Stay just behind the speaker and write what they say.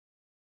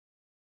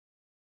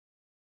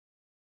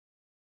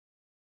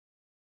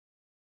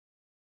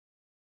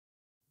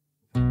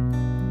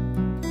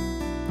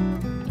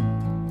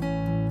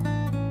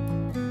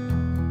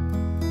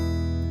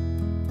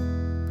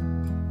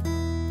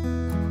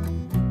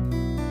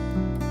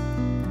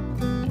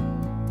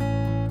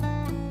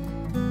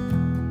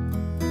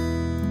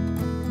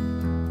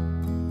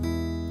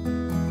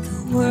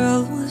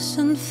ice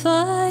and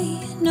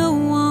fire, no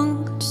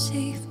one could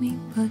save me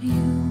but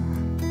you.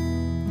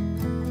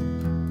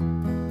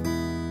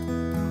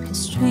 It's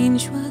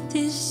strange what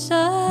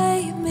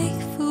desire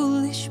make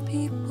foolish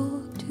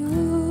people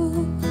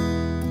do.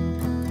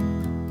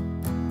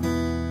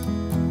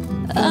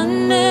 I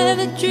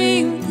never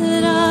dreamed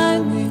that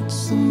I'd meet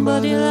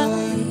somebody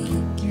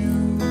like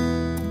you.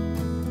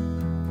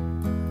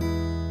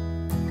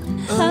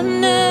 I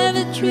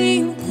never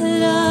dreamed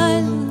that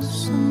I'd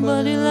lose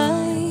somebody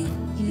like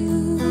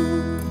you.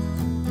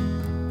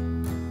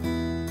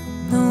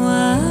 No,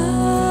 I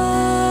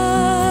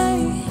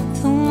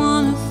don't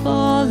wanna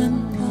fall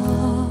in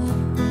love.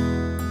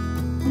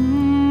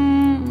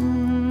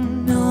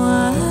 No,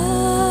 I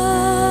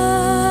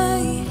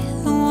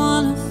don't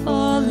wanna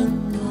fall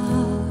in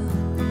love.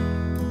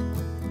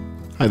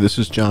 Hi, this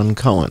is John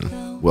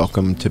Cullen.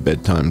 Welcome to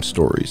Bedtime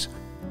Stories.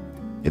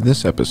 In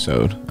this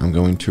episode, I'm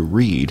going to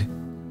read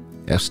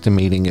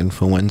Estimating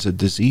Influenza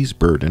Disease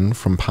Burden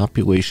from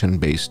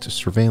Population-Based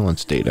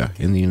Surveillance Data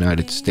in the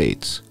United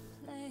States,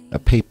 a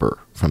paper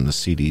from the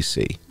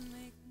CDC.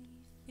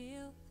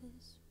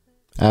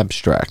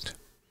 Abstract.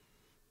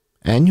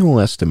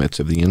 Annual estimates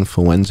of the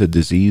influenza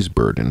disease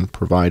burden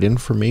provide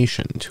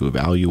information to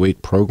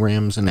evaluate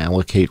programs and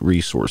allocate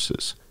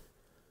resources.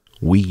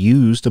 We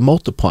used a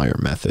multiplier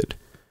method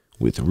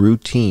with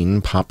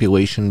routine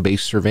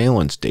population-based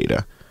surveillance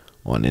data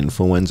on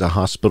influenza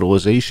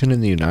hospitalization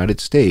in the United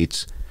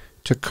States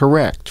to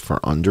correct for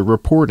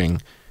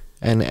underreporting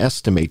and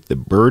estimate the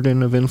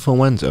burden of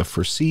influenza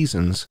for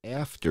seasons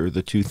after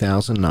the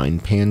 2009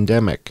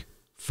 pandemic.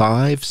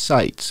 5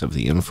 sites of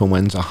the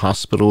Influenza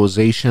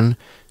Hospitalization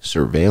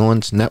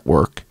Surveillance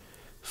Network,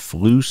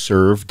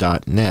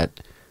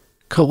 fluserve.net,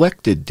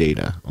 collected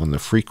data on the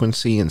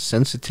frequency and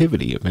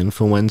sensitivity of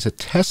influenza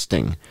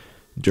testing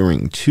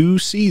during 2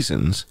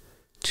 seasons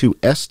to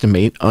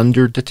estimate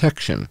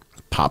underdetection.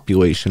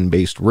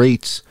 Population-based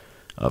rates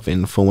of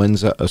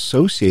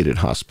influenza-associated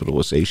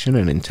hospitalization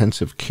and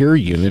intensive care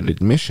unit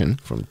admission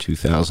from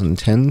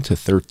 2010 to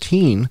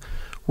 13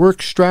 were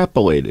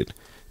extrapolated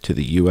to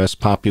the U.S.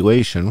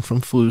 population from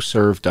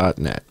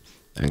fluserve.net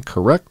and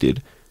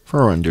corrected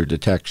for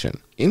underdetection.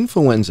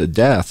 Influenza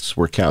deaths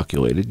were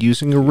calculated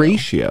using a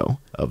ratio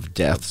of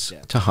deaths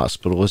to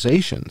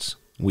hospitalizations.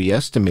 We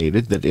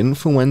estimated that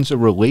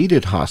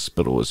influenza-related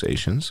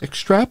hospitalizations,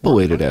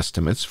 extrapolated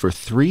estimates for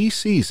 3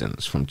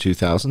 seasons from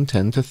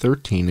 2010 to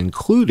 13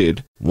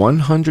 included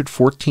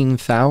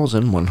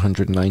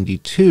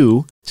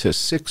 114,192 to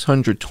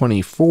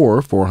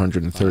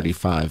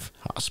 624,435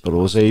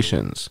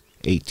 hospitalizations,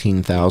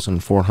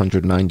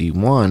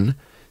 18,491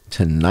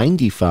 to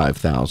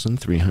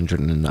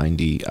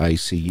 95,390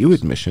 ICU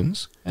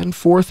admissions, and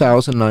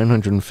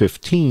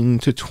 4,915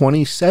 to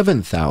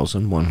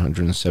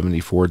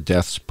 27,174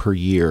 deaths per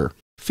year.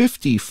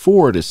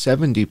 54 to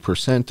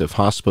 70% of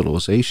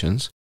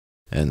hospitalizations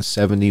and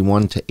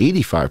 71 to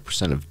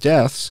 85% of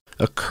deaths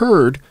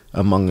occurred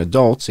among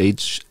adults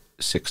aged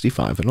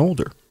 65 and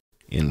older.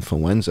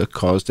 Influenza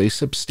caused a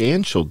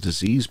substantial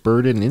disease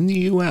burden in the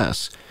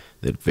U.S.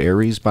 that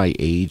varies by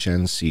age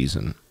and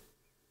season.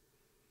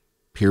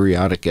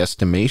 Periodic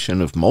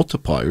estimation of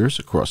multipliers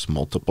across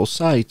multiple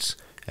sites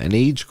and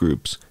age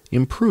groups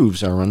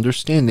improves our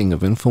understanding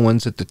of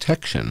influenza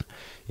detection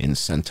in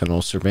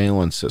sentinel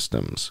surveillance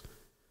systems.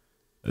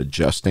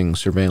 Adjusting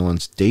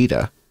surveillance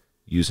data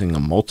using a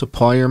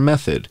multiplier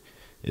method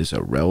is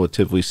a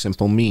relatively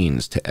simple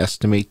means to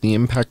estimate the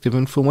impact of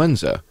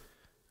influenza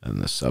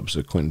and the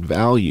subsequent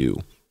value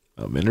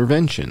of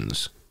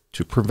interventions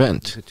to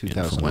prevent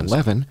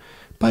 2011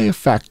 by a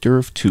factor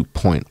of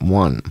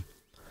 2.1.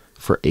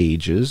 for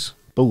ages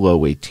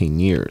below 18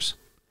 years,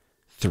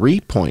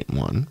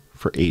 3.1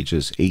 for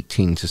ages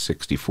 18 to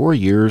 64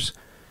 years,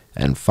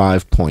 and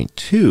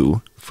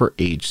 5.2 for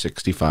age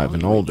 65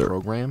 and older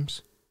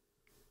programs,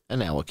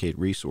 and allocate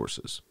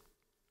resources.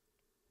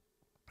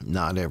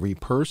 Not every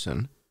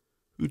person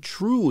who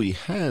truly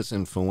has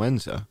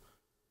influenza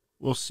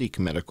will seek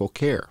medical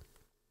care,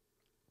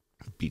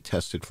 be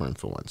tested for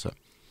influenza,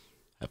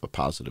 have a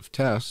positive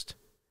test,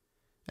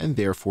 and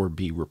therefore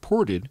be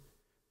reported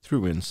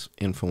through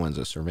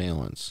influenza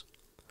surveillance.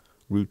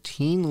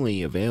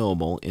 Routinely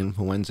available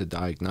influenza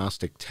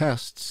diagnostic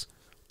tests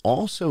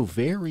also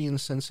vary in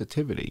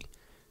sensitivity.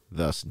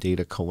 Thus,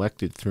 data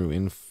collected through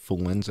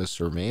influenza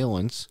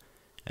surveillance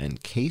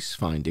and case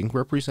finding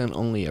represent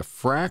only a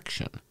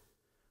fraction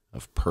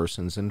of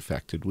persons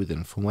infected with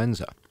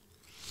influenza.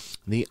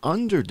 The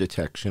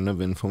underdetection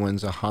of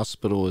influenza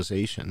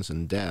hospitalizations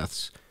and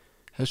deaths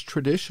has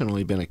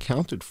traditionally been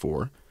accounted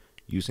for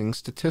using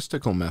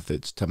statistical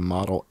methods to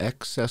model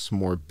excess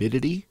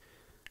morbidity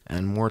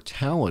and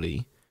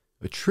mortality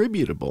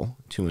attributable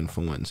to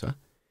influenza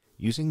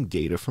using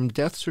data from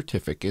death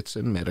certificates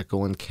and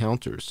medical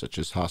encounters such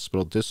as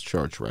hospital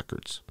discharge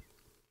records.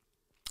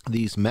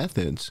 These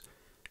methods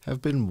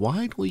have been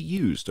widely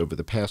used over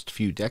the past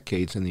few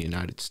decades in the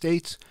United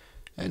States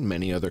and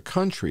many other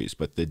countries,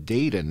 but the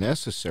data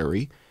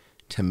necessary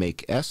to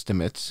make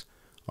estimates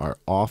are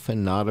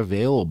often not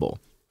available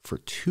for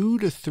 2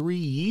 to 3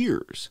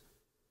 years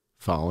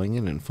following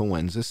an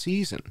influenza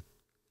season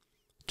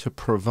to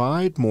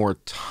provide more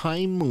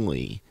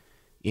timely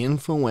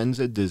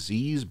influenza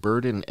disease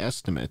burden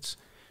estimates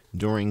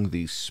during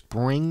the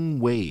spring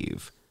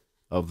wave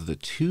of the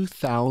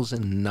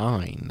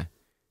 2009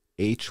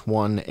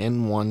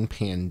 H1N1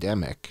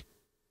 pandemic.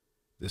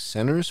 The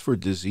Centers for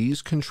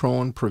Disease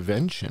Control and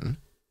Prevention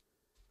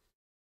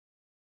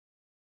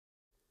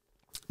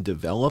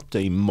developed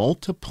a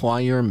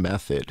multiplier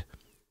method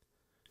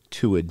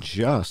to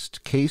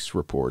adjust case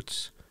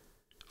reports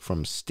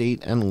from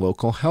state and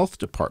local health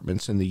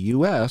departments in the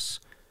U.S.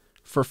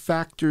 for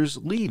factors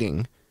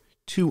leading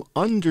to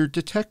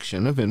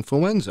underdetection of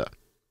influenza.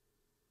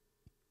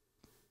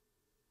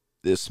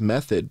 This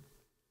method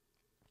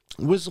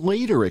was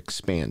later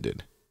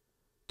expanded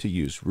to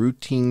use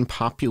routine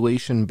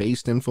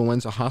population-based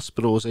influenza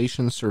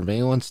hospitalization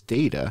surveillance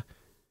data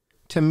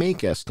to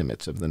make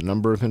estimates of the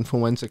number of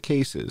influenza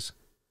cases,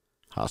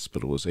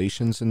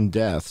 hospitalizations and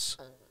deaths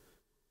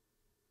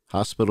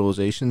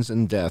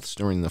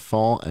during the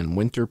fall and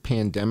winter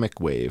pandemic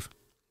wave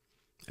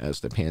as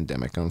the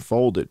pandemic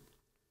unfolded.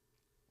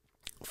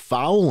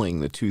 Following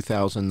the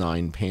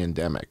 2009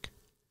 pandemic,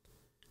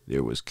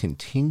 there was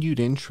continued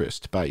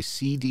interest by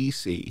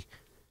CDC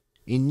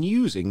in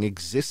using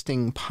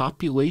existing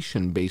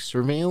population-based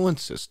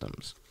surveillance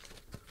systems.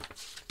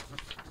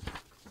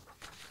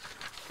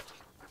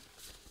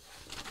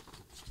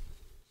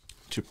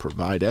 To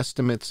provide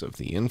estimates of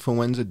the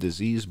influenza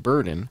disease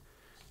burden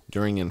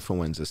during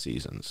influenza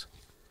seasons.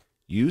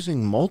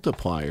 Using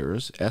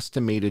multipliers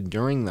estimated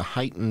during the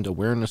heightened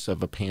awareness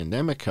of a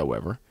pandemic,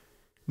 however,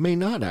 may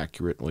not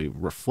accurately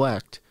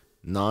reflect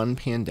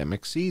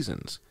non-pandemic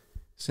seasons,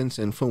 since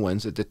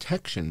influenza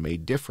detection may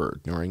differ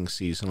during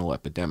seasonal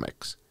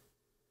epidemics.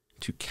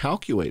 To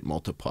calculate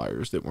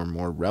multipliers that were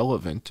more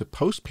relevant to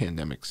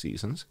post-pandemic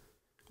seasons,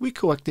 we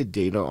collected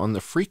data on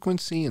the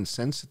frequency and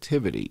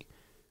sensitivity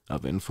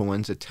of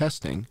influenza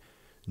testing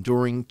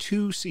during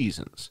 2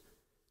 seasons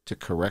to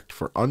correct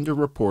for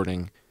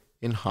underreporting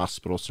in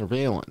hospital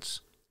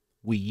surveillance.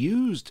 We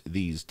used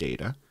these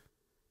data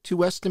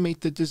to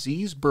estimate the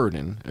disease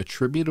burden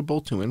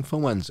attributable to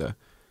influenza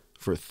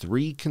for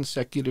 3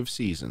 consecutive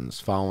seasons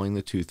following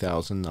the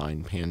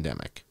 2009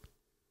 pandemic.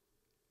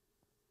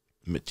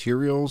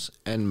 Materials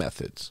and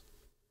methods.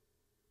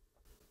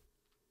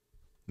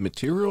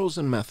 Materials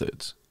and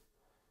methods.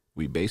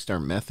 We based our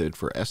method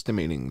for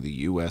estimating the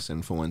U.S.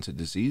 influenza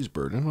disease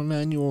burden on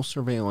annual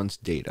surveillance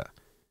data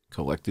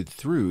collected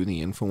through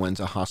the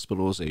Influenza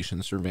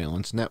Hospitalization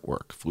Surveillance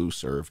Network,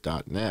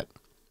 FluSurv.net.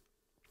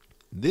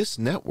 This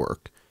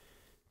network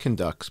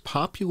conducts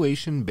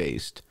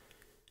population-based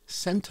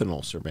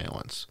sentinel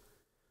surveillance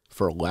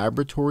for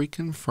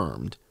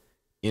laboratory-confirmed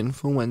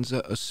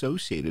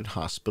influenza-associated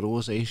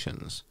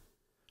hospitalizations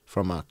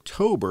from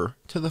October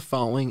to the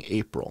following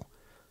April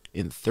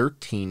in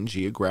 13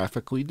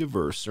 geographically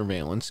diverse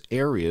surveillance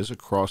areas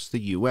across the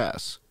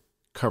U.S.,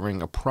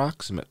 covering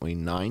approximately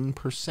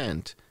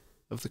 9%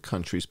 of the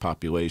country's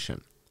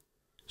population.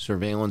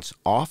 Surveillance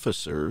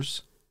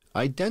officers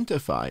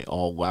identify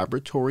all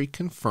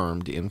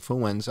laboratory-confirmed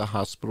influenza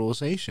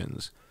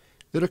hospitalizations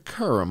that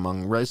occur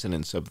among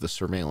residents of the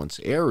surveillance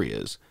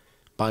areas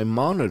by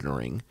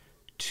monitoring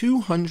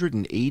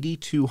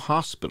 282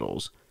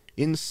 hospitals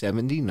in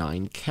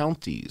 79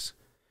 counties.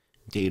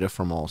 Data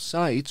from all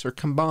sites are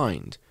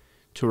combined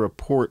to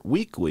report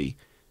weekly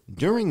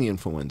during the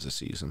influenza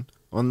season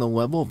on the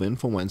level of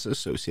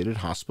influenza-associated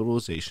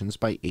hospitalizations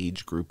by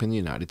age group in the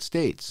United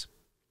States.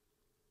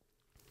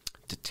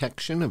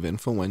 Detection of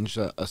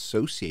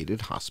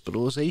influenza-associated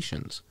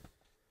hospitalizations.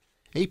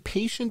 A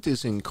patient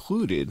is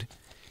included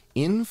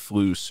in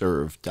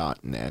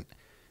FluSurv.net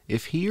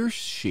if he or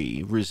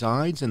she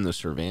resides in the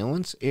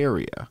surveillance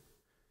area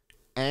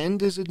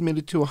and is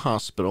admitted to a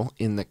hospital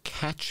in the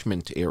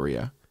catchment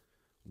area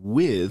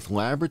with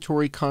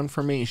laboratory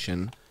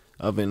confirmation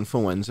of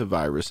influenza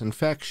virus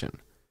infection.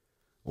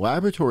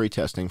 Laboratory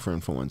testing for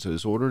influenza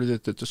is ordered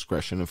at the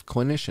discretion of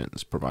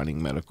clinicians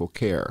providing medical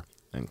care,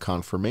 and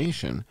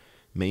confirmation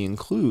may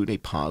include a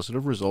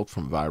positive result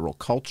from viral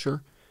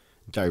culture,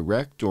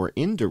 direct or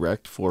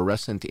indirect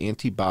fluorescent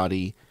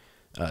antibody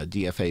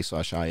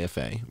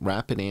DFA/IFA,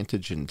 rapid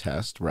antigen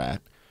test,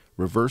 RAT,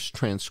 reverse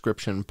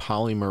transcription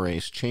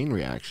polymerase chain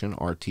reaction,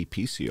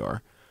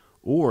 RT-PCR,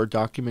 or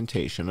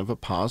documentation of a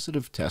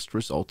positive test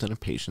result in a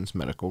patient's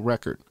medical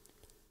record.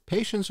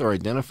 Patients are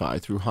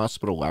identified through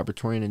hospital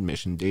laboratory and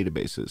admission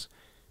databases,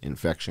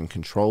 infection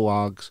control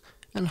logs,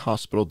 and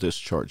hospital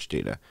discharge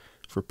data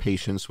for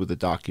patients with a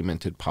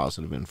documented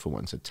positive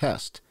influenza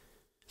test.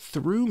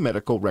 Through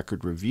medical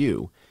record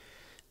review,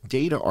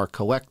 data are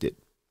collected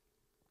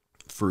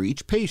for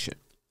each patient,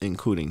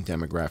 including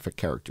demographic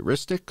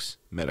characteristics,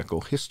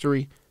 medical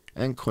history,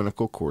 and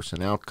clinical course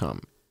and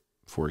outcome.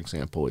 For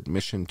example,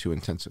 admission to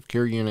intensive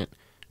care unit,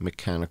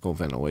 mechanical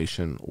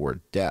ventilation,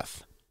 or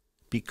death.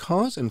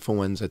 Because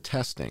influenza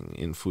testing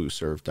in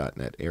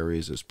FluSurv.net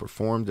areas is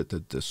performed at the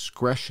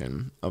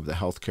discretion of the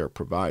healthcare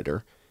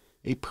provider,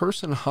 A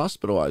person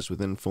hospitalized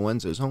with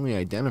influenza is only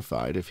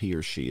identified if he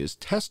or she is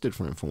tested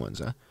for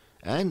influenza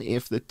and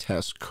if the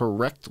test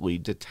correctly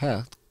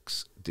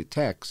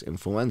detects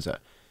influenza.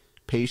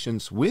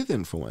 Patients with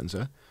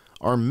influenza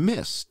are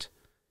missed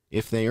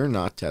if they are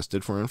not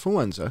tested for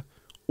influenza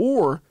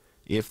or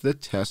if the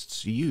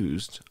tests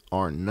used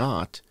are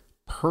not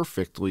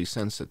perfectly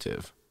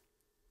sensitive.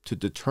 To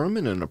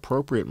determine an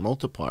appropriate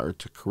multiplier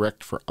to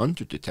correct for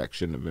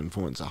underdetection of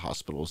influenza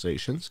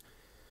hospitalizations,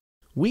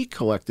 we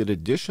collected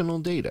additional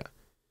data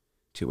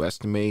to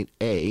estimate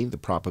A, the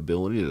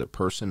probability that a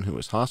person who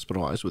is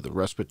hospitalized with a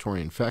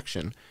respiratory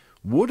infection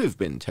would have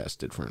been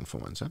tested for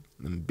influenza,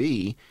 and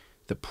B,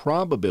 the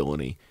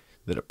probability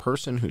that a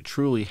person who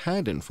truly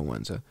had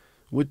influenza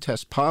would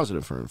test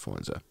positive for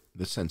influenza,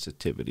 the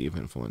sensitivity of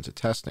influenza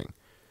testing.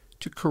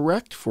 To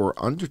correct for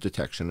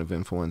underdetection of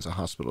influenza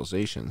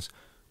hospitalizations,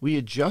 we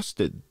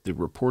adjusted the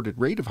reported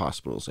rate of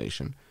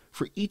hospitalization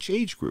for each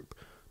age group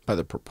by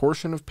the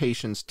proportion of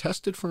patients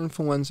tested for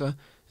influenza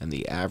and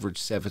the average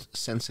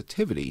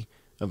sensitivity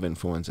of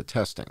influenza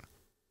testing.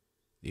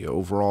 The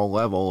overall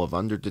level of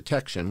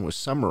underdetection was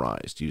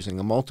summarized using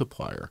a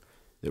multiplier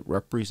that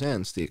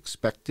represents the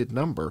expected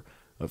number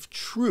of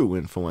true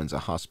influenza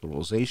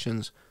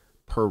hospitalizations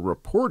per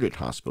reported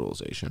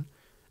hospitalization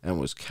and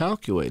was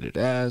calculated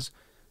as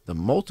the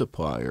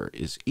multiplier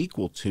is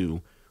equal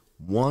to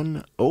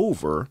 1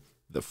 over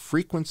the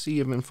frequency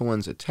of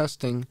influenza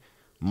testing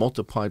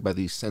multiplied by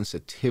the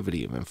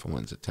sensitivity of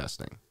influenza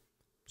testing.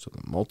 So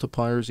the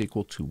multiplier is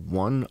equal to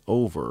 1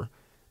 over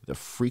the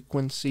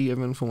frequency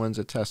of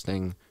influenza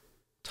testing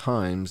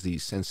times the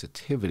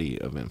sensitivity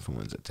of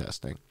influenza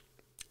testing.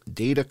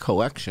 Data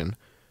collection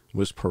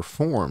was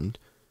performed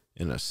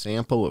in a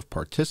sample of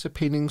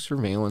participating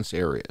surveillance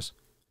areas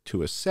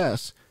to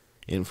assess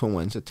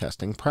influenza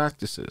testing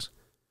practices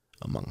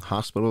among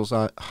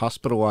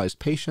hospitalized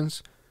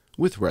patients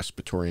with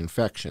respiratory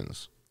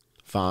infections.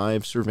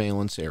 5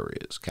 surveillance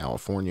areas,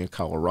 California,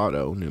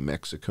 Colorado, New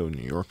Mexico,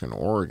 New York, and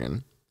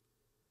Oregon,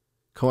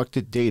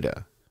 collected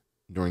data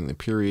during the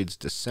periods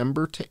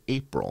December to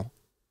April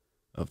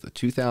of the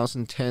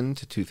 2010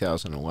 to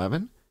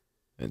 2011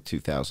 and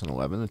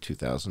 2011 to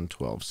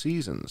 2012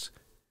 seasons.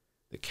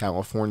 The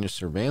California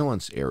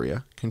surveillance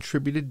area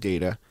contributed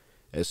data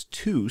as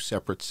 2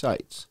 separate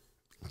sites.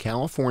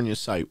 California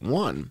Site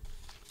 1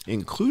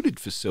 included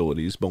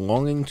facilities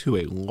belonging to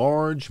a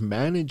large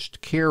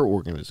managed care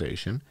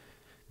organization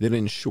that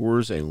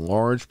ensures a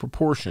large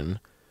proportion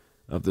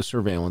of the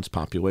surveillance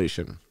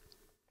population,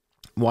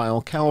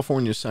 while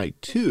California Site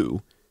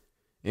 2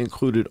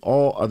 included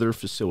all other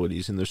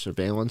facilities in the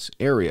surveillance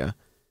area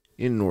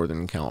in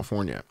Northern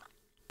California.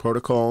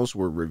 Protocols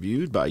were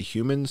reviewed by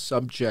human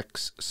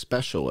subjects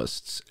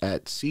specialists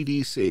at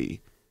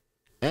CDC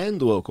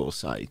and local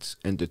sites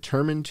and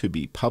determined to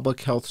be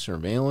public health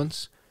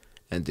surveillance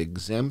and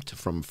exempt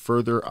from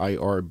further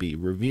IRB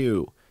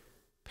review.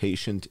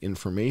 Patient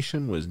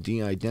information was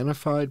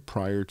de-identified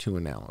prior to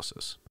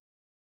analysis.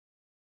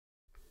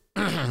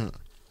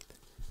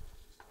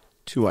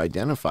 To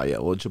identify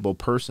eligible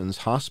persons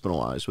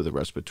hospitalized with a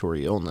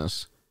respiratory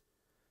illness,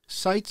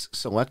 sites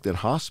selected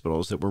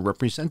hospitals that were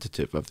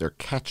representative of their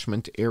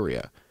catchment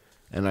area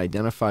and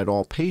identified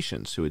all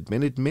patients who had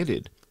been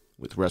admitted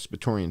with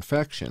respiratory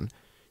infection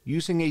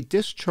using a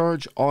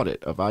discharge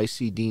audit of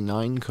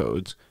ICD-9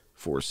 codes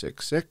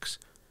 466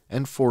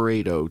 and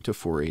 480 to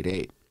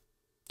 488.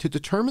 To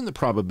determine the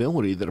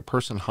probability that a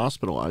person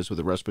hospitalized with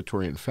a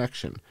respiratory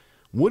infection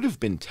would have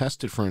been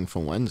tested for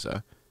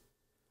influenza,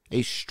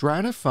 a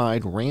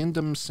stratified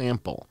random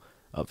sample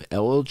of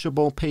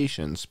eligible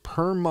patients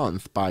per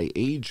month by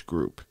age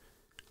group,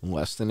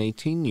 less than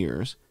 18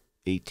 years,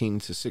 18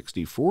 to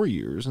 64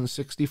 years, and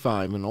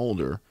 65 and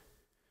older,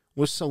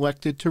 was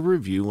selected to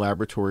review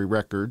laboratory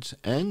records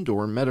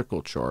and/or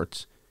medical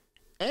charts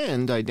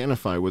and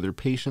identify whether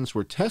patients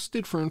were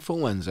tested for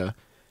influenza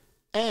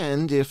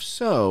and, if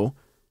so,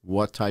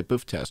 what type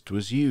of test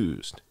was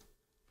used.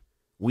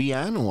 We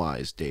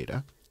analyzed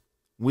data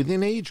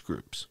within age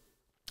groups,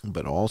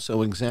 but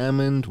also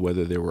examined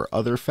whether there were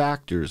other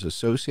factors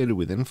associated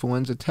with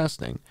influenza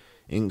testing,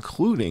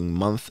 including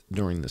month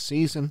during the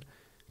season,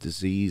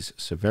 disease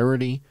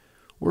severity,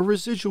 or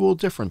residual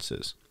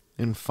differences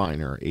in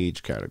finer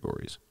age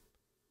categories.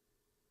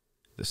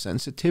 The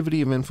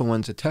sensitivity of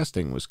influenza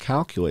testing was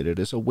calculated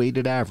as a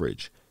weighted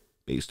average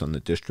based on the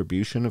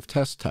distribution of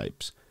test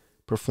types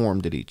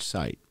performed at each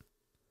site.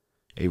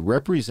 A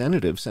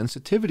representative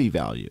sensitivity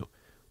value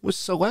was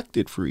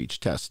selected for each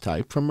test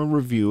type from a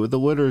review of the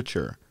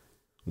literature,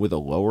 with a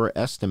lower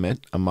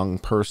estimate among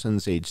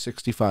persons age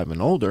 65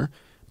 and older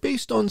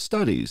based on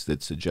studies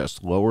that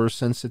suggest lower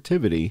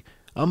sensitivity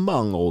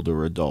among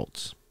older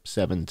adults,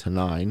 7 to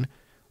 9,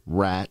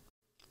 rat.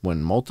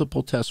 When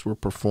multiple tests were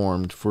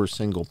performed for a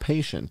single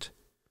patient,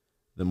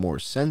 the more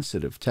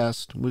sensitive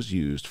test was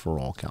used for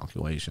all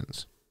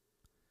calculations.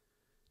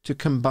 To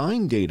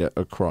combine data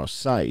across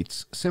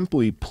sites,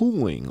 simply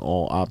pooling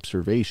all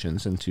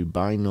observations into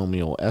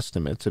binomial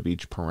estimates of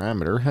each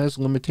parameter has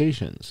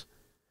limitations.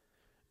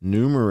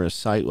 Numerous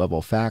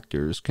site-level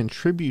factors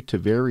contribute to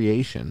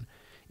variation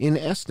in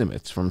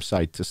estimates from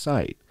site to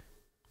site,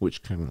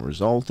 which can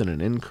result in an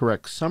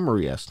incorrect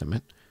summary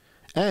estimate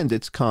and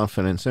its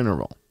confidence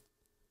interval.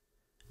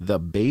 The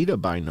beta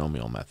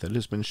binomial method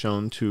has been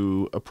shown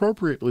to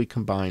appropriately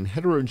combine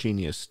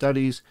heterogeneous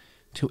studies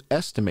to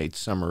estimate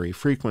summary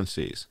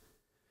frequencies.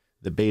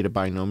 The beta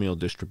binomial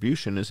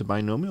distribution is a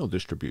binomial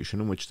distribution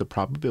in which the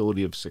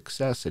probability of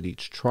success at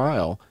each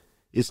trial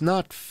is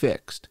not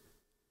fixed,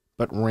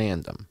 but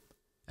random,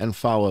 and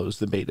follows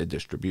the beta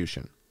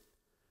distribution.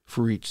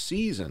 For each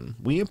season,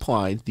 we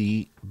applied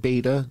the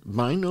beta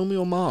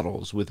binomial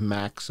models with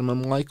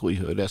maximum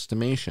likelihood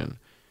estimation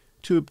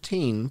to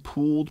obtain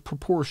pooled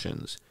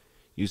proportions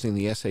using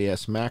the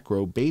SAS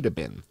macro beta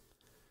bin.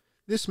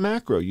 This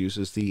macro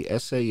uses the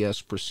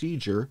SAS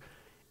procedure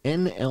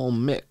NL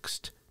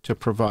mixed to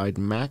provide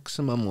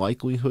maximum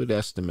likelihood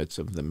estimates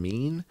of the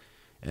mean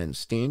and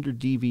standard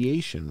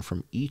deviation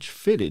from each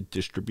fitted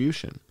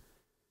distribution.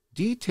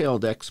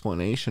 Detailed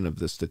explanation of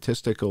the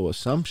statistical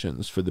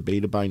assumptions for the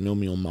beta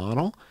binomial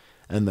model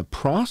and the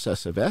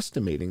process of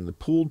estimating the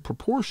pooled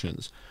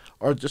proportions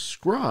are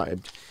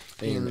described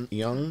in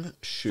Young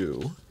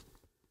Shu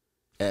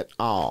et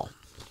al.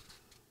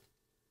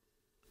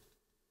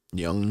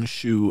 Young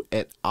Shu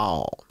et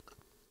al.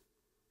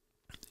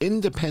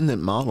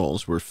 Independent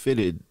models were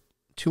fitted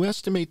to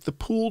estimate the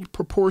pooled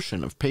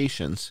proportion of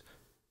patients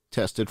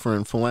tested for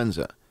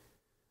influenza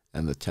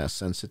and the test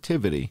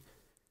sensitivity,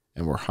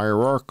 and were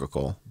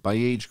hierarchical by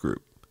age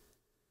group.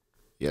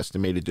 The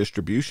estimated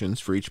distributions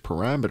for each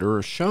parameter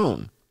are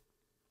shown.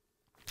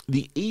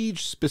 The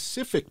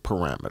age-specific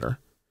parameter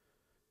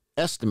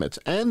estimates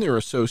and their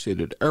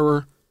associated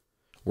error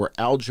were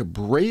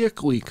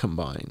algebraically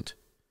combined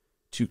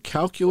to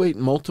calculate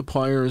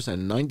multipliers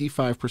and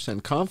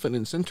 95%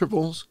 confidence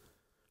intervals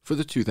for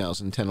the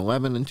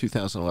 2010-11 and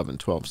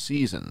 2011-12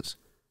 seasons.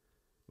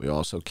 We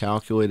also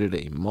calculated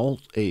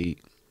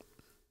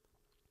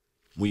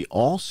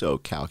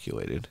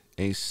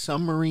a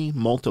summary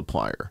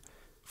multiplier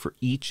for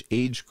each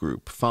age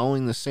group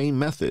following the same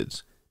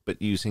methods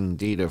but using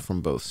data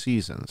from both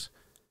seasons.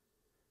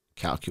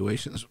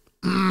 Calculations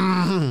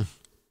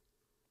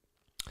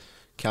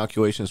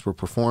were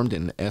performed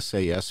in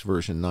SAS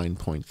version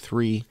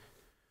 9.3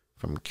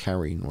 from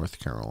Cary, North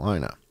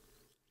Carolina.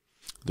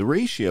 The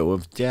ratio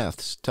of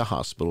deaths to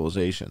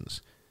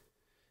hospitalizations.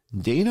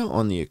 Data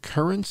on the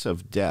occurrence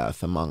of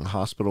death among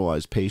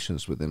hospitalized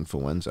patients with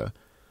influenza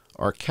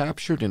are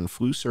captured in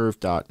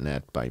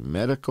fluserve.net by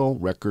medical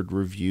record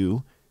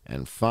review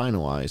and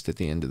finalized at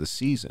the end of the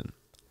season.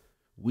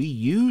 We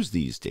use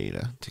these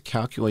data to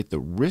calculate the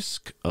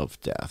risk of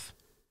death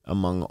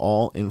among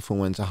all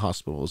influenza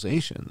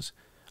hospitalizations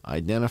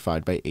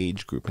identified by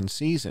age group and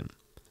season.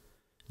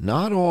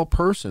 Not all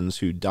persons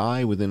who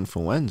die with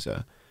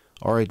influenza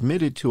are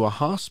admitted to a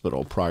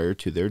hospital prior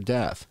to their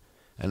death,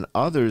 and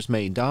others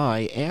may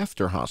die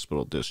after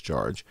hospital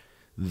discharge.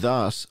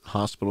 Thus,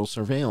 hospital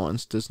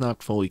surveillance does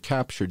not fully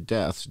capture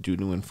deaths due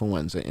to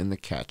influenza in the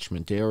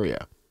catchment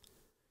area.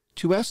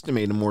 To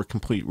estimate a more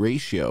complete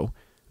ratio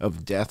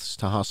of deaths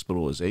to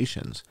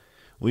hospitalizations,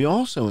 we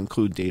also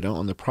include data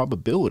on the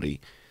probability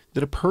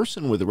that a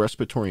person with a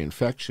respiratory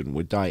infection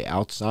would die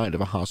outside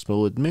of a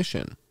hospital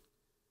admission.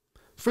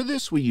 For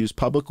this, we use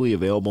publicly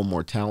available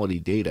mortality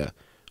data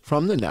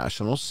from the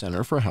National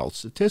Center for Health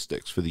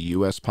Statistics for the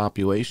U.S.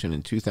 population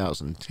in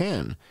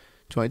 2010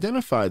 to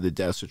identify the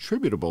deaths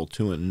attributable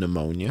to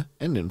pneumonia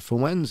and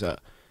influenza,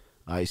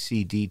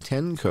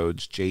 ICD-10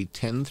 codes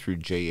J10 through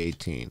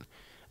J18,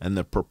 and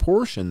the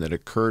proportion that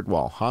occurred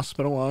while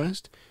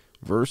hospitalized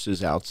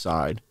versus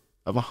outside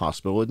of a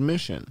hospital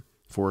admission,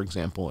 for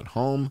example, at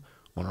home,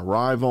 on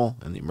arrival,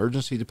 in the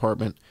emergency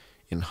department,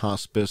 in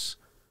hospice,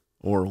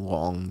 or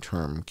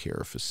long-term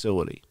care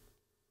facility.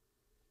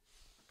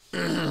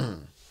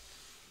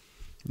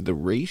 The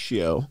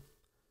ratio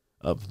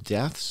of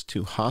deaths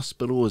to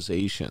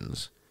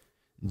hospitalizations,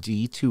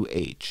 D to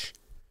H,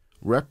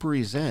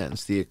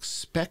 represents the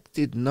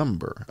expected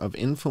number of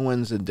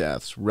influenza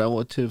deaths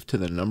relative to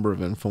the number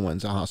of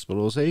influenza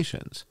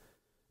hospitalizations,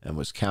 and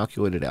was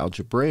calculated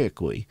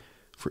algebraically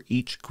for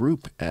each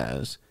group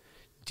as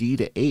D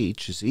to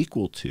H is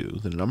equal to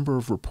the number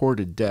of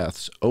reported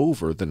deaths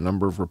over the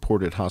number of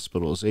reported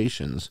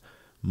hospitalizations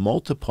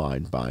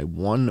multiplied by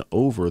 1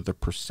 over the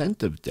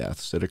percent of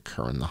deaths that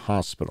occur in the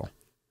hospital.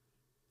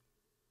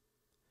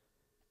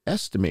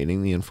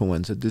 Estimating the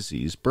influenza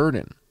disease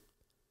burden.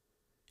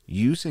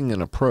 Using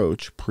an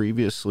approach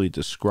previously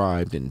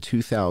described in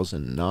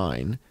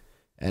 2009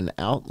 and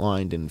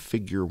outlined in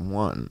Figure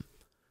 1,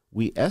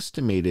 we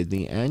estimated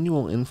the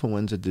annual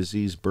influenza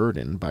disease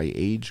burden by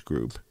age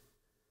group,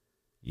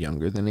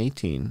 younger than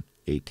 18,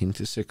 18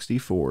 to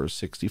 64,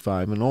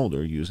 65 and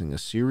older, using a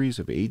series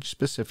of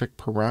age-specific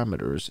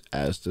parameters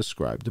as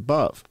described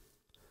above: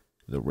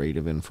 the rate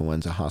of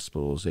influenza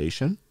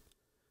hospitalization,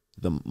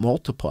 the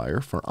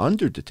multiplier for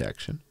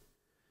underdetection,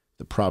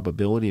 the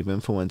probability of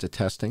influenza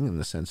testing and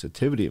the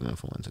sensitivity of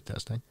influenza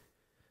testing,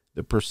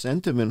 the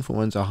percent of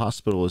influenza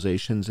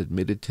hospitalizations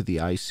admitted to the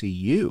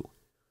ICU,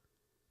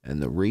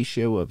 and the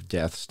ratio of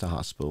deaths to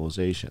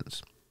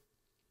hospitalizations.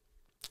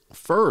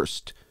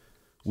 First,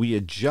 we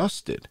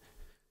adjusted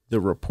the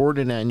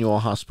reported annual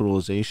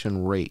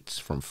hospitalization rates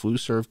from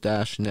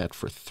FluServe-Net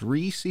for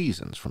 3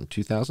 seasons from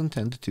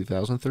 2010 to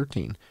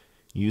 2013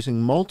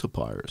 using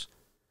multipliers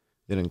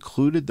that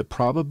included the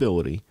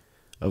probability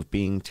of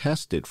being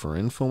tested for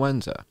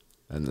influenza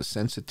and the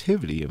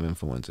sensitivity of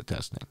influenza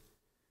testing.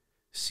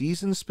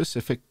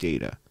 Season-specific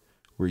data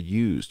were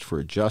used for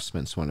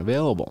adjustments when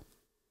available.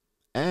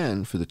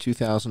 And for the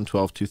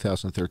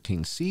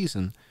 2012-2013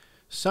 season,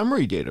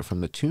 summary data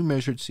from the 2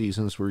 measured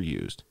seasons were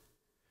used.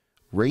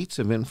 Rates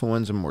of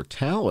influenza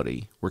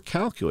mortality were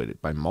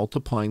calculated by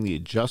multiplying the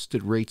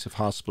adjusted rates of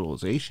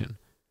hospitalization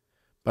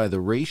by the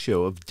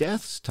ratio of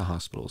deaths to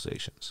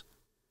hospitalizations.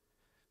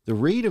 The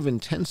rate of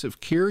intensive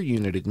care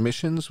unit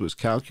admissions was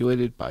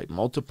calculated by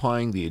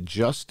multiplying the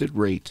adjusted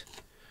rate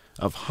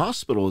of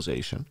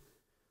hospitalization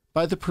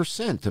by the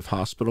percent of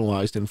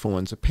hospitalized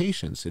influenza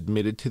patients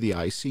admitted to the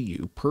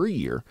ICU per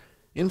year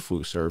in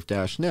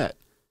FluServe-Net.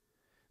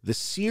 The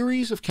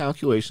series of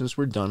calculations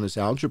were done as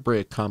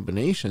algebraic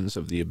combinations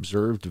of the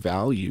observed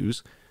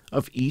values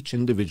of each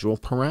individual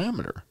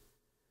parameter,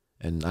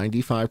 and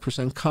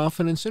 95%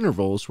 confidence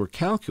intervals were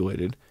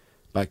calculated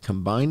by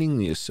combining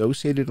the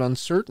associated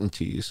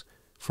uncertainties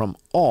from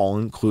all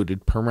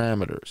included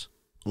parameters.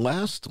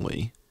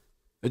 Lastly,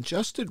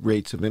 adjusted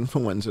rates of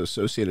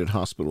influenza-associated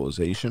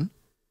hospitalization,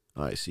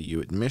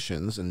 ICU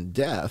admissions, and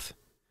death,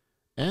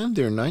 and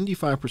their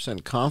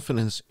 95%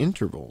 confidence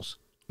intervals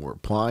were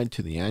applied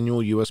to the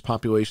annual U.S.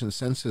 population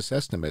census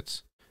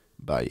estimates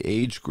by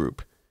age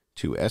group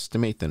to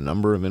estimate the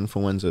number of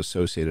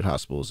influenza-associated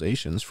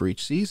hospitalizations for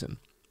each season.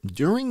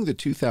 During the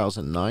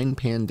 2009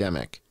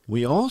 pandemic,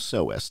 we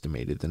also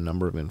estimated the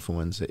number of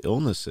influenza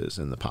illnesses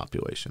in the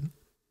population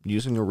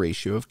using a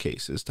ratio of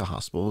cases to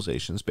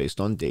hospitalizations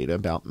based on data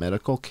about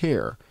medical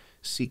care,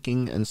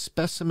 seeking and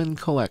specimen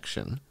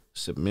collection,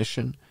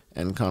 submission,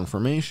 and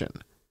confirmation.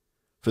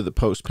 For the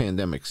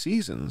post-pandemic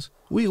seasons,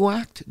 we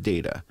lacked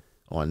data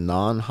on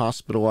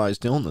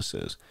non-hospitalized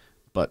illnesses,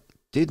 but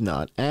did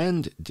not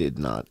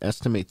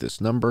estimate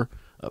this number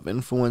of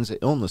influenza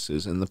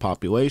illnesses in the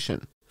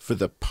population. For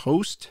the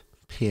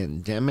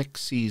post-pandemic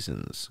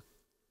seasons,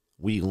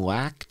 we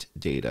lacked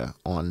data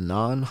on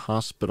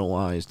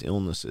non-hospitalized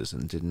illnesses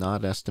and did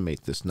not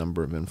estimate this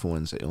number of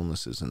influenza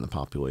illnesses in the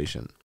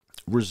population.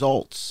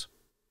 Results.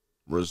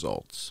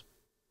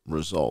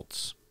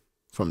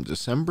 From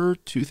December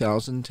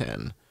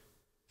 2010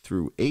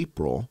 through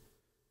April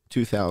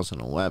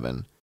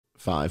 2011,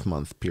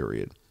 5-month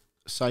period.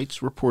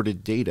 Sites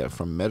reported data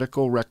from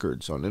medical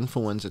records on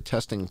influenza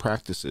testing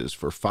practices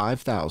for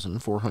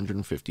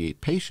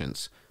 5,458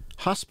 patients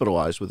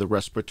hospitalized with a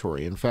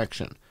respiratory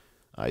infection.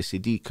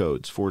 ICD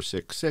codes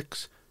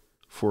 466,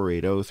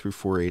 480 through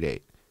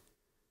 488.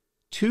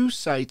 2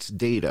 sites'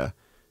 data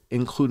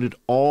included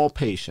all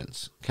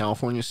patients,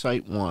 California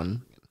Site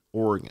 1,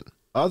 Oregon.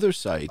 Other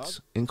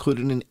sites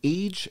included an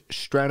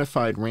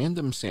age-stratified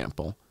random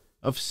sample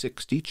of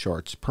 60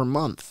 charts per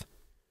month.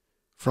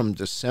 From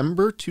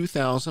December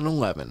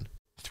 2011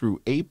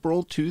 through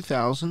April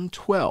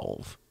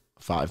 2012,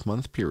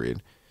 5-month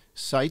period,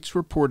 sites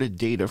reported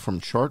data from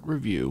chart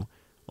review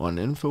on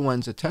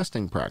influenza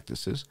testing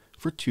practices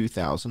for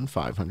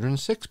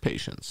 2,506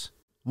 patients.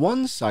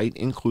 1 site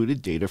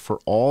included data for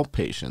all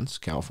patients,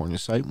 California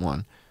Site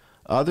 1.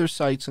 Other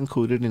sites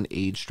included an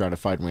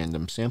age-stratified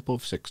random sample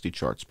of 60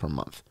 charts per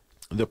month.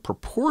 The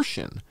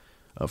proportion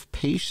of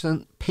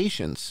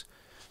patients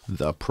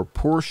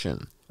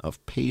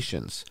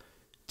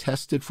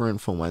tested for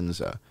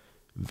influenza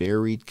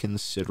varied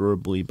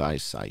considerably by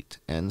site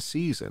and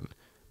season,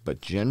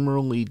 but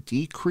generally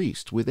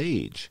decreased with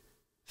age,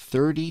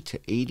 30 to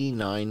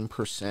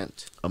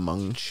 89%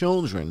 among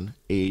children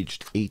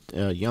aged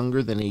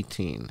younger than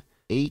 18,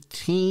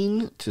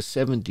 18 to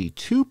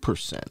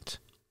 72%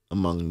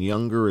 among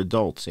younger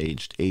adults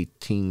aged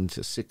 18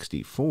 to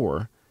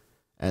 64,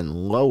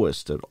 and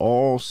lowest at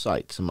all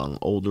sites among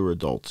older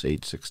adults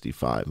aged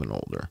 65 and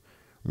older,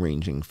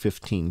 ranging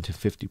 15 to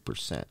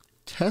 50%.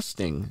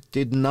 Testing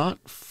did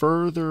not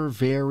further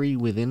vary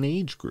within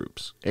age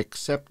groups,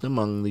 except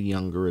among the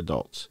younger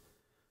adults,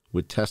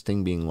 with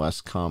testing being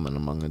less common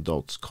among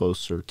adults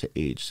closer to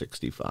age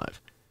 65.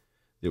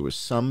 There was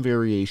some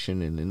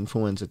variation in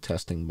influenza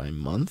testing by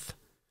month.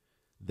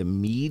 The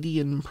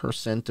median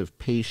percent of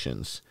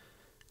patients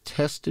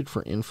tested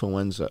for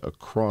influenza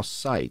across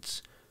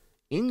sites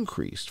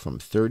increased from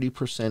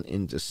 30%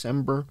 in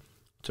December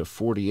to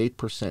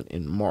 48%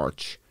 in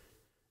March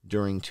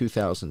during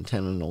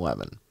 2010 and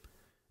 11,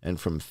 and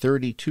from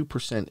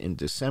 32% in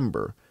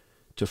December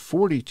to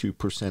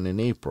 42% in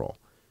April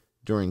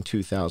during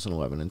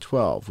 2011 and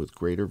 12, with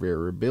greater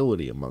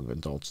variability among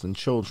adults than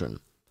children.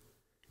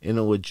 In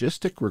a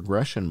logistic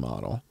regression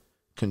model,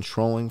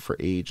 controlling for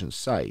age and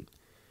site,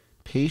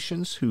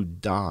 patients who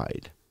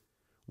died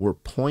were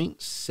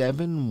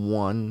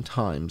 0.71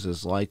 times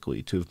as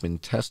likely to have been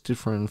tested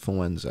for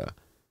influenza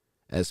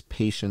as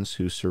patients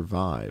who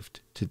survived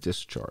to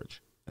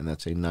discharge. and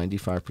that's a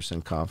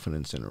 95%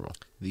 confidence interval.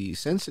 The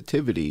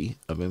sensitivity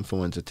of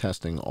influenza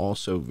testing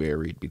also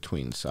varied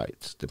between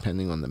sites,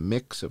 depending on the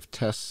mix of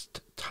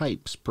test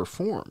types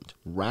performed.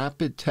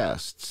 Rapid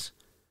tests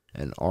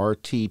and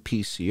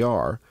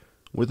RT-PCR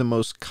were the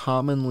most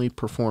commonly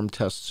performed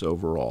tests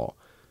overall,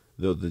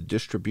 though the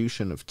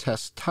distribution of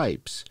test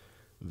types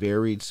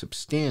varied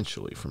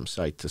substantially from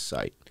site to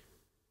site.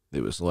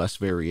 There was less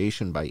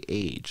variation by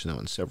age, though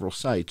in several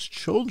sites,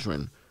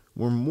 children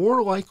were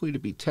more likely to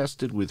be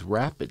tested with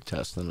rapid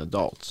tests than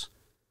adults.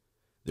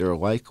 There are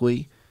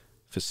likely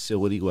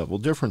facility-level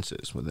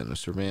differences within a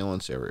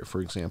surveillance area.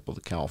 For example,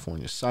 the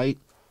California site,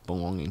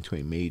 belonging to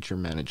a major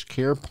managed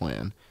care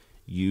plan,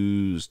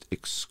 used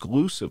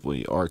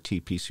exclusively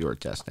RT-PCR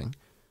testing,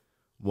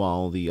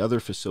 while the other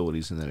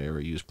facilities in that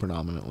area used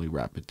predominantly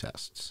rapid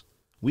tests.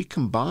 We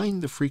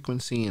combined the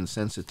frequency and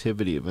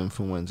sensitivity of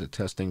influenza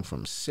testing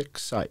from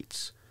 6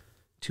 sites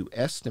to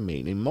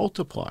estimate a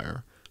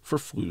multiplier for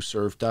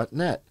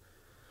fluserve.net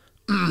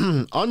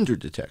under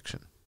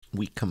detection.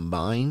 We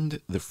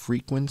combined the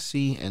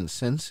frequency and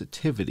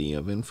sensitivity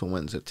of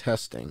influenza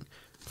testing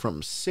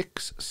from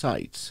 6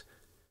 sites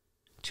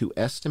to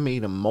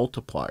estimate a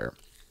multiplier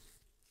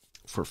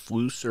for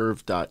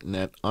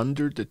fluserve.net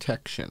under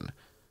detection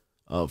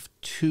of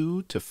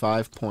 2 to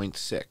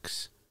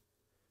 5.6,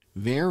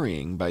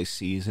 varying by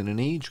season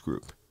and age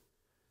group,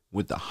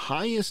 with the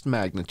highest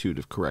magnitude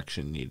of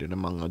correction needed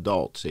among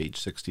adults age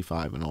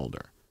 65 and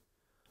older.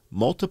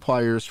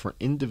 Multipliers for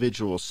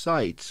individual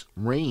sites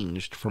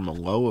ranged from a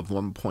low of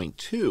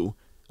 1.2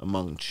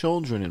 among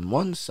children in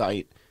one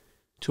site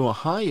to a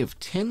high of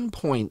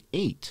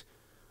 10.8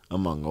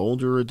 among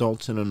older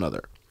adults in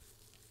another.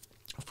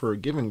 For a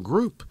given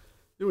group,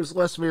 there was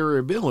less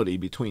variability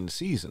between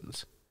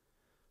seasons,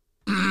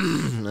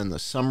 and the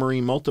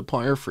summary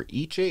multiplier for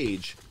each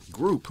age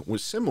group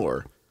was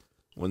similar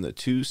when the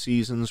 2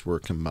 seasons were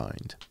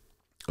combined.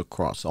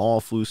 Across all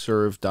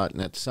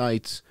fluserve.net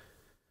sites,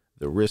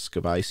 the risk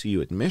of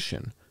ICU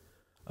admission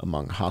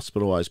among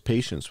hospitalized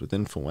patients with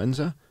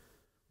influenza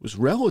was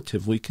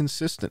relatively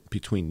consistent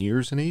between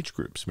years and age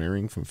groups,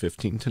 varying from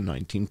 15 to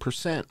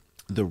 19%.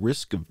 The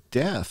risk of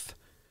death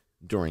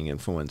during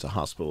influenza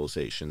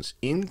hospitalizations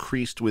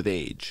increased with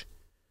age,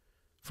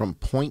 from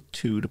 0.2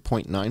 to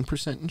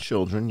 0.9% in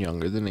children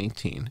younger than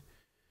 18,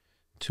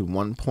 to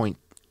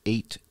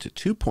 1.8 to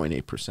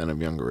 2.8%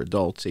 of younger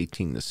adults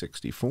 18 to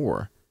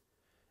 64,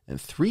 and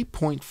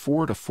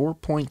 3.4 to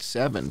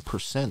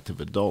 4.7%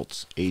 of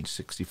adults age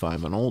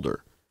 65 and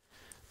older.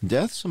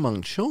 Deaths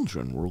among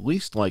children were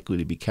least likely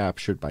to be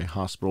captured by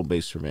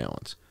hospital-based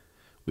surveillance,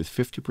 with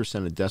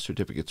 50% of death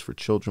certificates for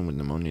children with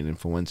pneumonia and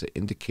influenza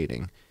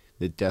indicating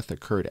that death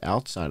occurred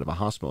outside of a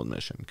hospital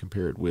admission,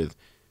 compared with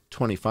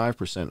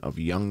 25% of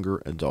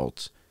younger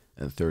adults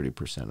and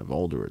 30% of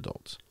older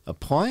adults.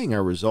 Applying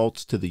our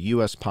results to the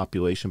U.S.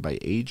 population by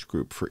age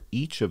group for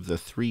each of the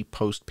 3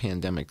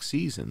 post-pandemic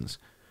seasons,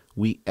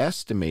 we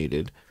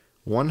estimated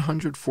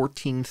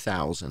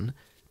 114,000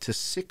 to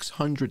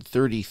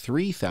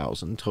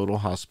 633,000 total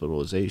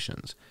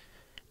hospitalizations,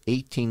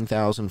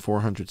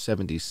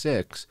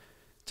 18,476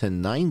 to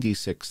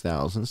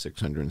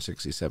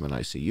 96,667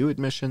 ICU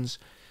admissions,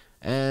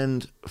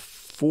 and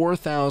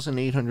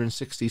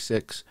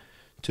 4,866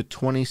 to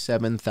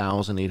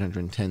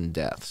 27,810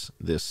 deaths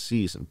this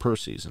season, per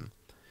season.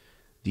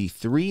 The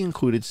 3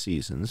 included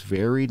seasons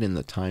varied in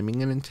the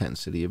timing and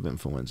intensity of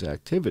influenza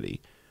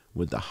activity,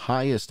 with the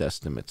highest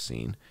estimate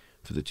seen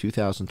for the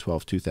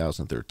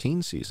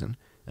 2012-2013 season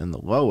and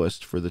the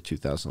lowest for the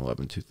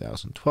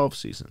 2011-2012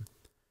 season.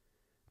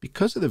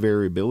 Because of the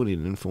variability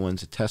in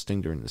influenza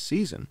testing during the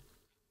season,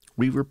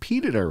 we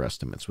repeated our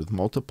estimates with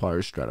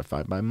multipliers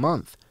stratified by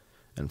month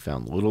and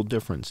found little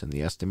difference in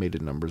the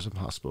estimated numbers of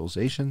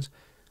hospitalizations,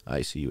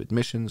 ICU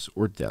admissions,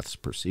 or deaths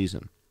per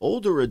season.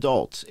 Older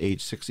adults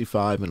age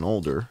 65 and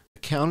older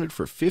accounted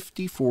for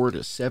 54 to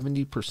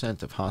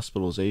 70% of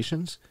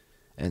hospitalizations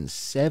and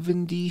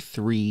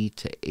 73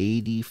 to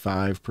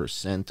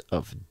 85%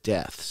 of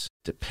deaths,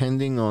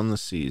 depending on the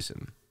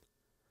season,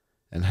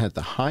 and had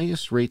the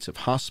highest rates of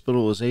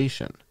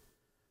hospitalization,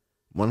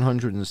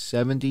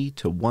 170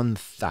 to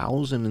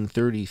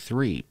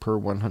 1,033 per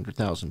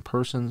 100,000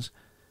 persons,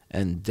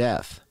 and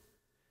death,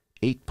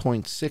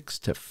 8.6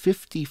 to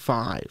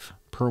 55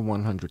 per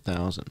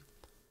 100,000.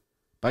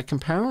 By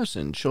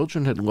comparison,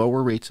 children had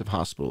lower rates of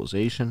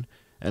hospitalization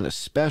and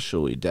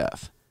especially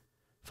death,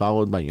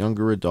 followed by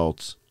younger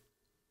adults.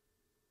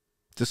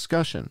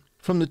 Discussion.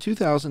 From the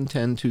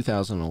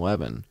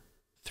 2010-2011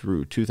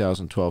 through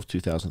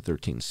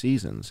 2012-2013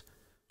 seasons,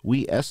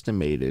 we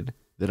estimated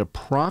that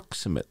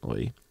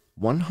approximately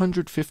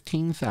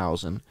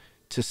 115,000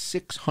 to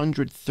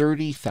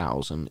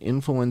 630,000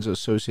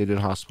 influenza-associated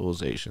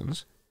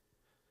hospitalizations,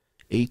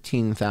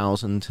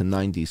 18,000 to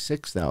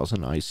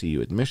 96,000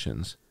 ICU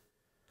admissions,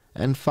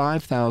 and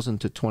 5,000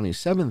 to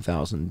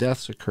 27,000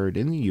 deaths occurred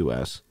in the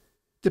U.S.,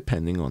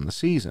 depending on the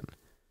season.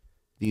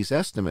 These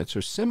estimates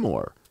are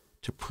similar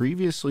to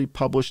previously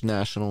published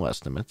national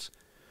estimates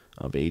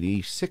of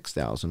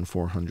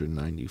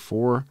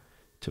 86,494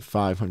 to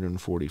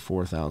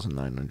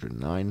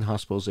 544,909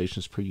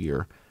 hospitalizations per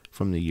year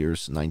from the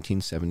years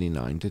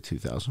 1979 to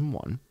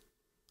 2001,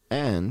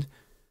 and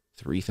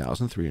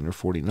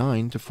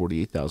 3,349 to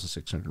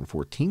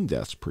 48,614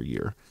 deaths per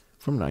year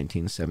from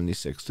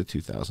 1976 to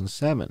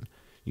 2007,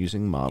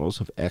 using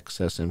models of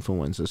excess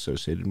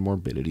influenza-associated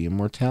morbidity and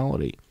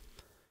mortality.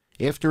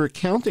 After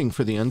accounting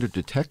for the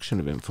underdetection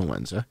of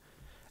influenza,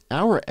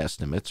 our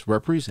estimates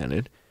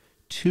represented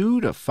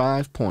 2 to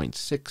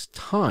 5.6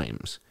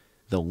 times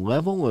the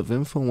level of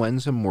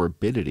influenza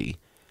morbidity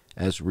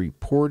as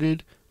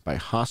reported by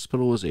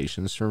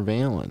hospitalization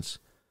surveillance.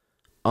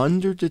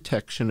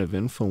 Underdetection of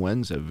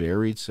influenza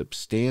varied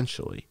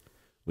substantially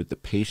with the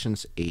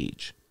patient's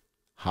age,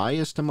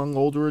 highest among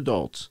older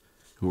adults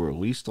who are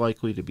least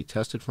likely to be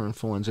tested for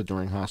influenza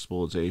during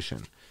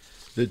hospitalization.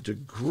 The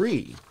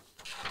degree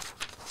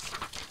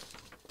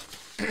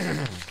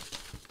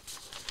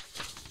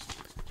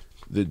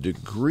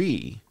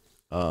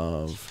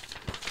of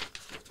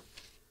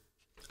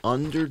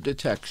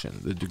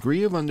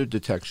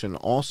underdetection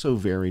also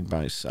varied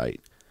by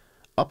site,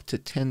 up to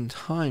 10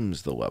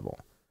 times the level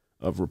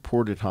of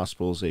reported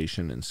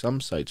hospitalization in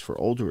some sites for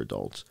older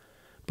adults,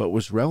 but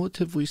was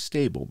relatively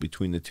stable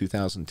between the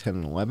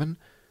 2010-11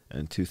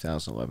 and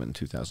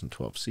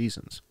 2011-2012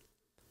 seasons.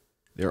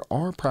 There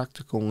are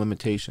practical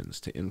limitations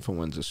to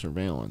influenza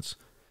surveillance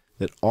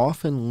that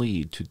often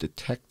lead to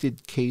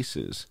detected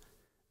cases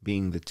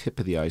being the tip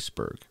of the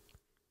iceberg.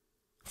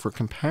 For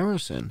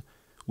comparison,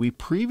 we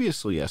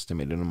previously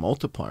estimated a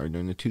multiplier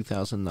during the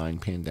 2009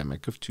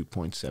 pandemic of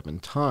 2.7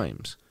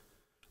 times,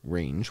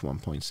 range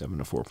 1.7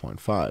 to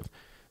 4.5,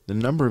 the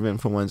number of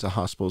influenza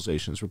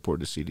hospitalizations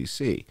reported to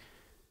CDC,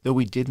 though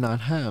we did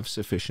not have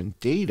sufficient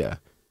data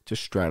to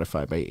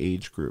stratify by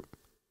age group.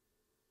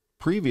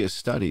 Previous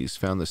studies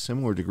found a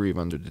similar degree of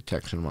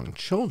underdetection among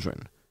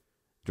children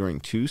during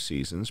 2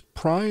 seasons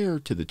prior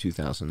to the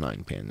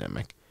 2009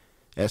 pandemic,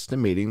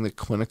 estimating that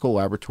clinical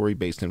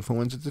laboratory-based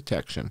influenza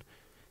detection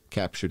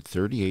captured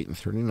 38 and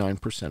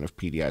 39% of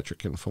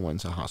pediatric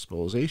influenza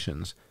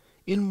hospitalizations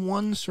in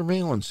one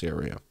surveillance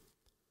area.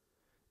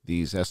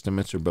 These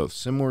estimates are both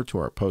similar to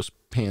our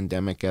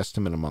post-pandemic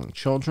estimate among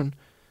children,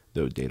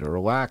 though data are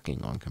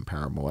lacking on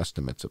comparable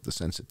estimates of the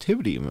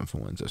sensitivity of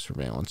influenza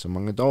surveillance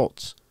among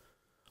adults.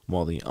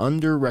 While the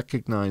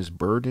under-recognized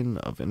burden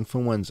of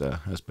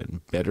influenza has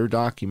been better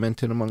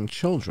documented among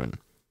children,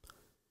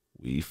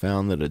 we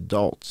found that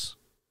adults,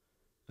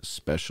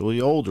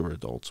 especially older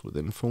adults with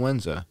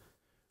influenza,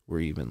 were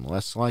even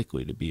less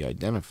likely to be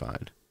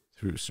identified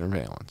through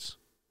surveillance.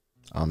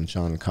 I'm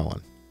John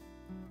Cullen.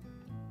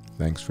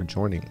 Thanks for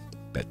joining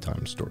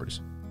Bedtime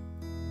Stories.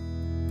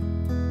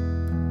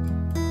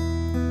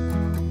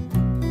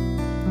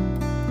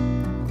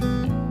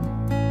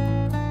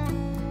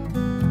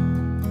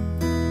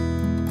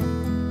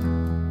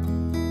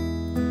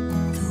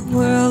 The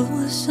world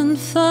was on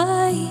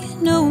fire,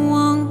 no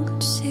one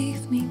could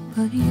save me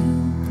but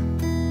you.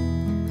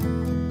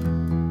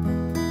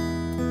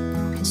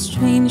 It's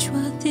strange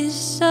what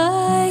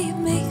desire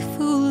make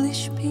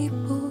foolish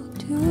people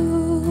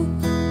do.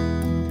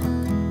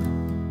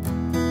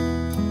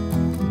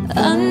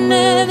 I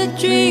never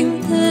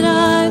dreamed that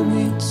I'd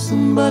meet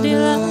somebody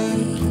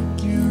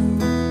like you.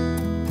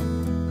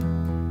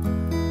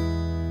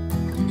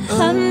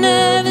 I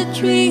never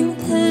dreamed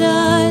that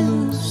I'd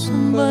lose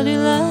somebody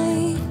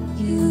like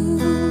you.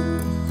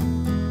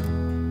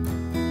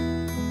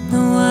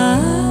 No, I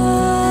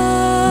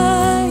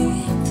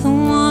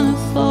don't wanna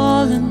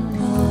fall in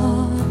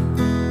love.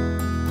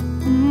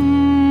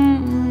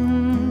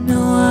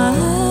 No, I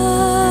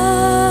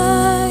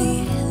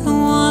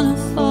don't wanna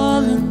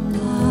fall in love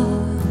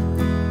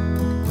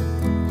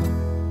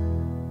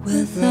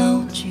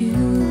without you.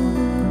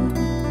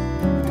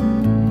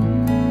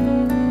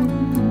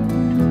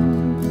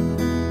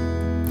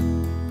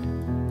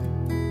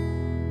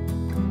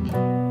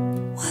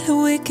 What a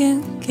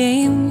wicked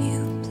game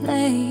you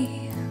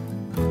play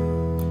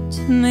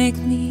to make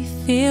me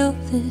feel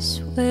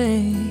this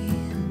way.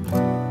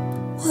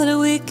 What a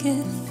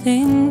wicked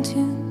thing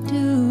to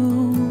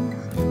do,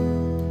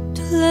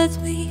 to let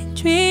me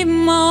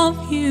dream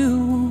of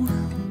you.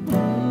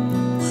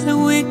 What a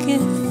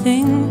wicked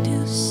thing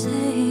to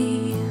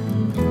say,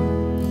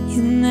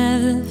 you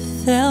never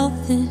felt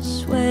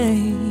this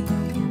way.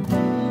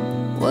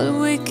 What a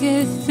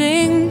wicked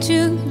thing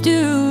to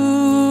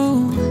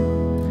do,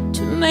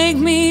 to make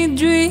me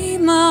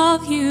dream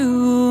of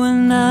you.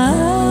 And I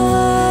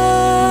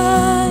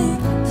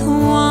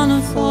don't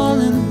wanna fall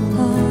in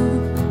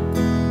love.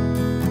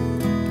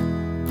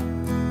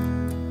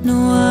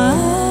 No, I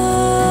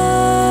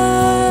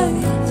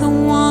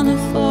don't wanna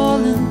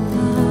fall in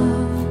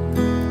love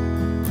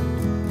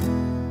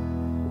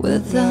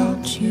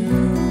without you.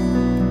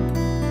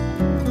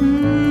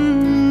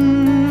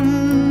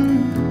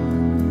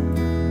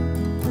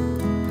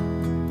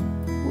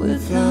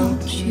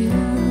 Without you.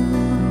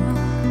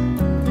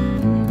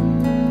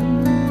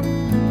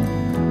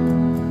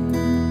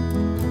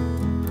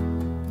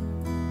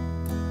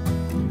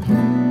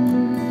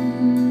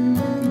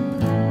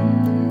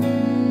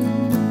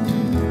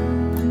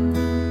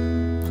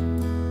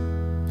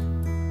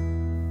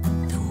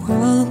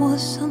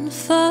 was on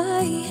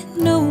fire,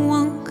 no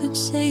one could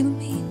save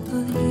me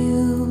but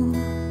you.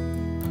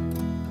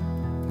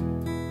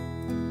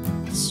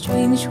 It's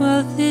strange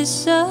what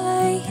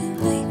desire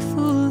like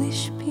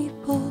foolish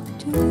people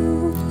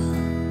do.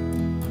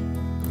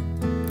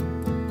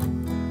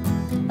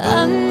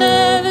 I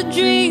never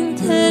dreamed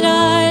that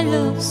I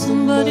loved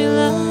somebody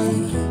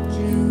like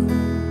you.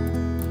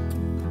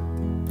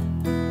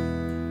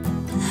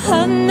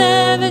 I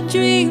never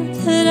dreamed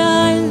that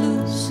I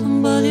loved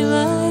somebody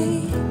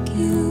like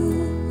you.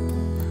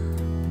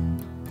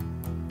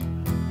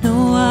 No,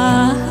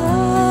 I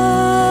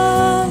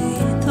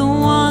don't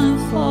wanna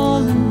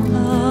fall in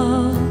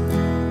love.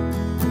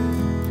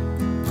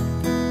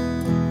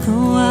 No,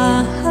 I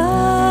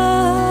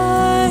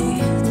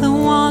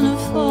don't wanna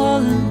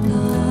fall in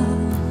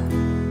love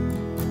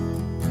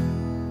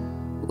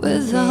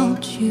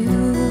without you.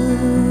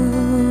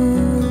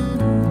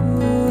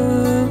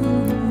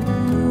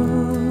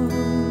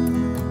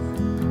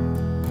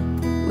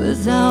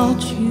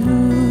 Without you,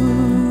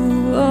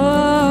 oh.